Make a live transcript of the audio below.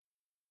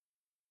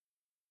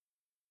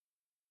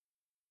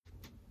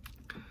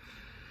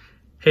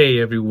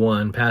Hey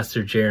everyone,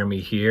 Pastor Jeremy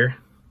here.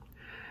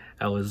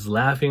 I was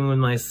laughing with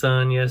my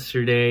son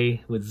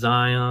yesterday with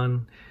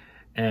Zion,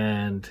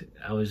 and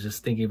I was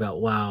just thinking about,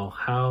 wow,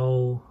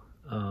 how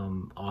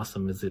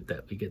awesome is it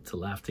that we get to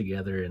laugh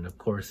together? And of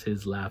course,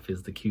 his laugh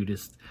is the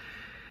cutest.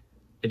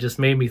 It just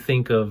made me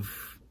think of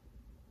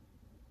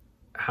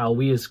how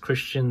we as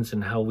Christians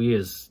and how we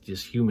as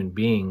just human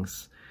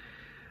beings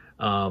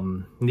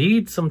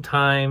need some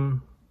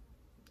time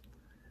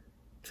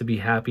to be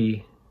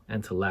happy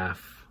and to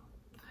laugh.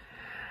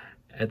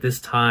 At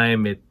this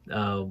time,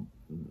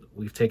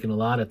 we've taken a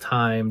lot of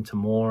time to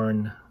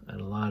mourn and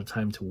a lot of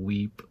time to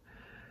weep.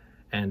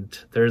 And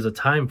there's a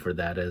time for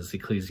that, as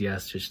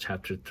Ecclesiastes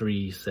chapter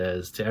 3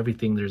 says, to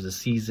everything there's a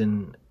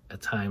season, a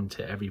time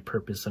to every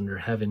purpose under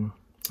heaven.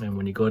 And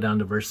when you go down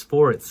to verse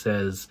 4, it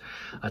says,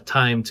 a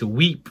time to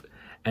weep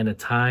and a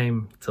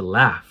time to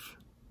laugh.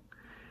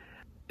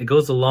 It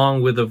goes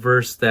along with a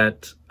verse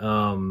that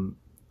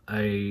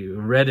I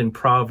read in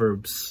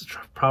Proverbs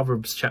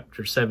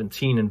chapter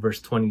 17 and verse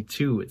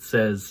 22. It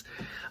says,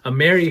 a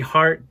merry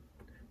heart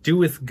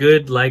doeth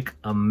good like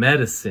a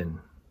medicine,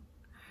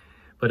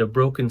 but a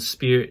broken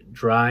spirit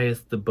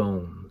drieth the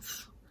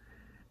bones.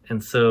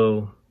 And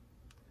so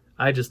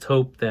I just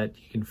hope that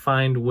you can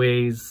find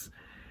ways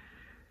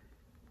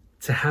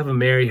to have a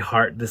merry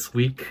heart this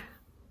week.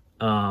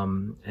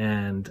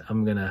 And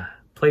I'm gonna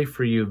play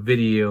for you a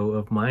video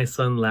of my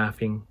son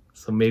laughing.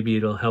 So maybe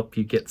it'll help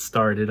you get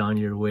started on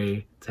your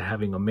way to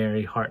having a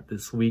merry heart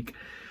this week.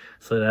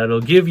 So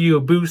that'll give you a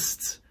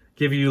boost,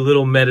 give you a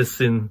little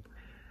medicine.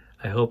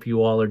 I hope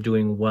you all are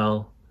doing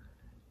well,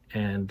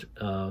 and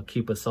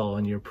keep us all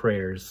in your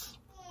prayers.